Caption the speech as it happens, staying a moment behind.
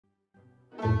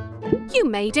You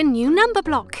made a new number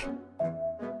block.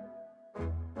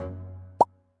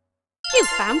 You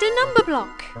found a number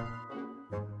block.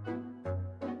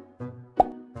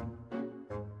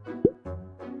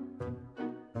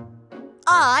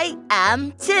 I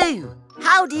am 2.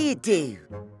 How do you do?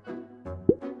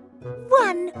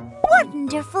 One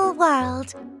wonderful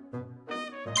world.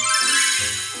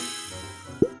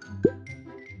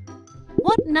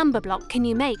 What number block can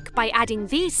you make by adding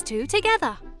these two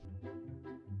together?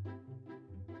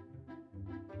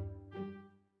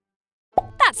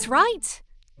 That's right!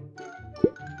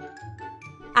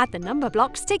 Add the number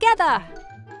blocks together.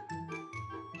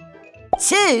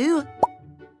 2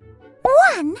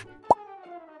 1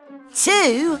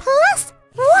 2 plus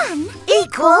 1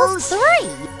 equals 3.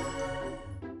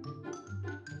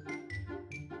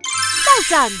 Well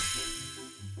done!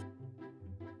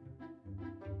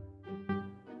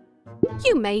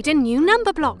 You made a new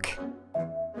number block.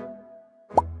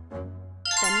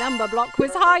 The number block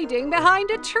was hiding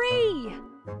behind a tree.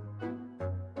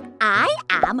 I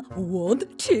am 1,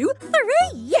 2,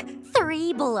 3.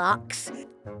 3 blocks.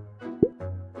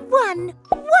 One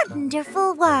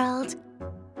wonderful world.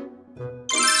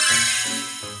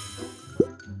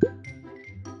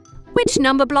 Which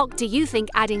number block do you think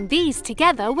adding these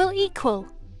together will equal?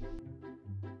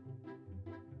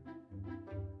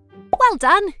 Well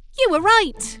done! You were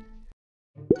right!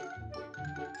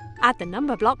 Add the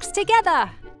number blocks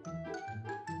together.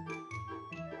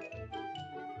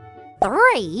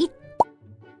 3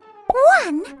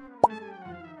 1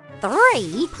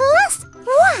 3 plus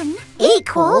 1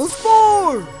 equals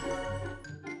 4.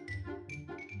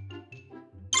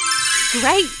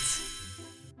 Great!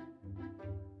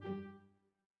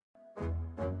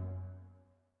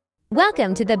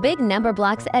 Welcome to the Big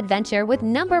Numberblocks adventure with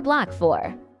Numberblock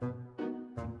 4.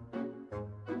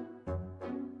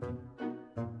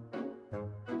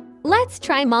 Let's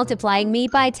try multiplying me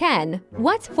by 10.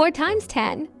 What's 4 times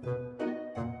 10?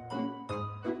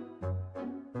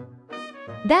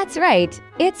 That's right,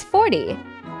 it's 40.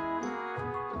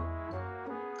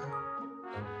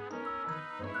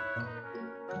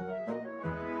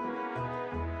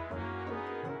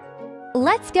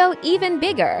 Let's go even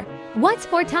bigger. What's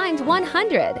 4 times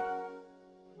 100?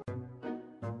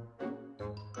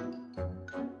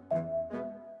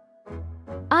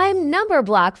 I'm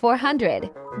Numberblock 400.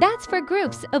 That's for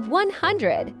groups of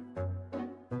 100.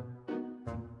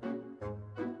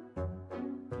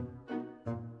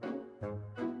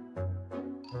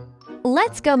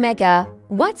 Let's go make a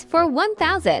what's for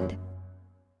 1000?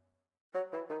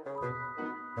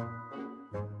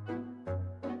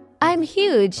 I'm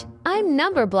huge. I'm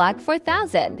Numberblock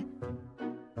 4000.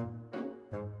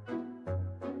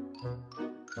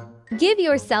 Give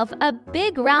yourself a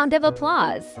big round of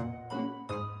applause.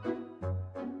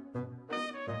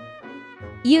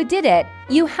 You did it!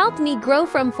 You helped me grow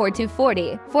from 4 to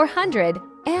 40, 400,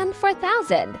 and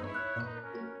 4000.